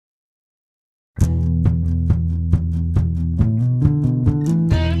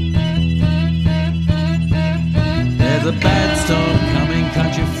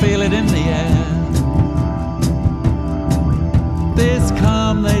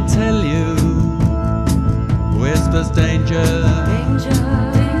danger, danger,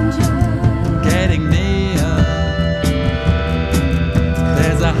 danger, getting near.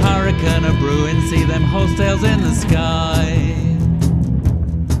 There's a hurricane a-brewing, see them horsetails in the sky.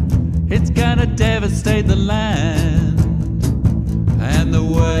 It's gonna devastate the land, and the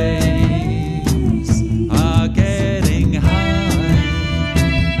waves are getting high.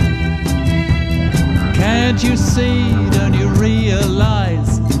 Can't you see, don't you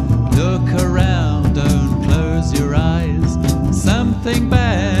realize? Look around, don't close your eyes. Something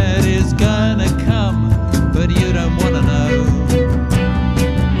bad is gonna come, but you don't wanna know.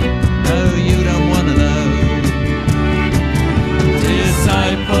 No, you don't wanna know.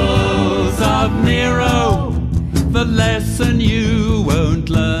 Disciples of Nero, the lesson you won't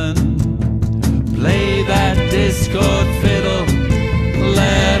learn. Play that discord fiddle,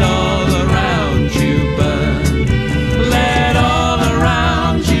 let all around you burn. Let all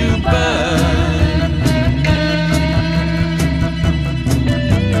around you burn.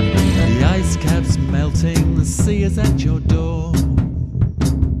 The ice cap's melting, the sea is at your door.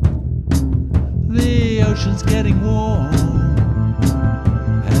 The ocean's getting warm.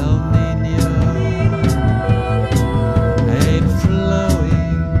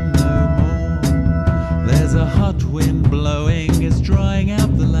 Wind blowing is drying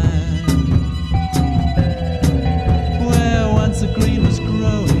out the land where once the green was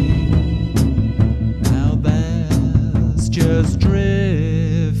growing. Now there's just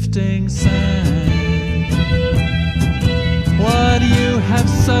drifting sand. What you have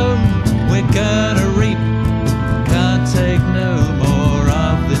sown, we're gonna reap. Can't take no more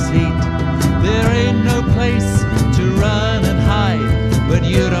of this heat. There ain't no place to run and hide, but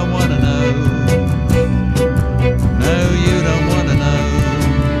you don't wanna know.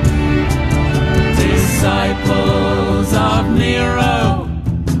 Disciples of Nero,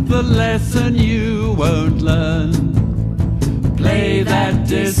 the lesson you won't learn. Play that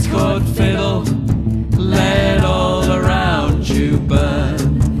discord fiddle, let all around you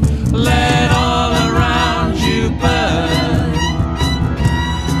burn. Let all around you burn.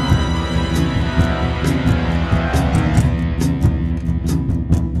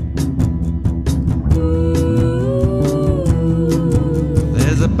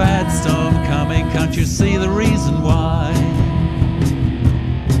 There's a bad storm coming, can't you see the reason why?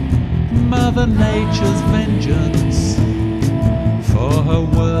 Mother Nature's vengeance for her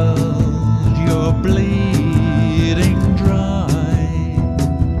world, you're bleeding dry.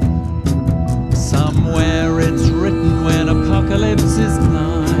 Somewhere it's written when apocalypse is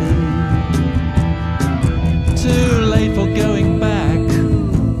nigh. Too late for going back,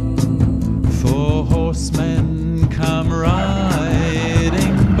 for horsemen come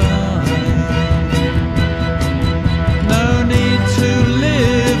riding by. No need to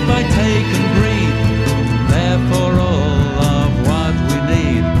live by take and greed, therefore all of what we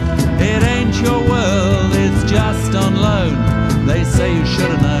need. It ain't your world, it's just on loan. They say you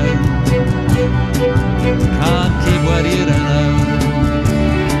should have known. Can't keep what you don't own.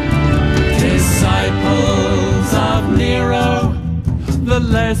 Disciples of Nero, the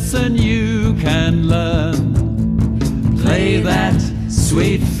lesson you can learn. Play that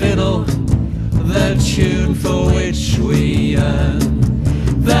sweet fiddle, the tune for which we yearn.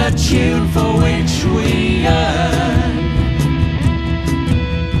 The tune for which we yearn.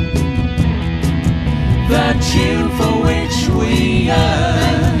 The tune for which we yearn.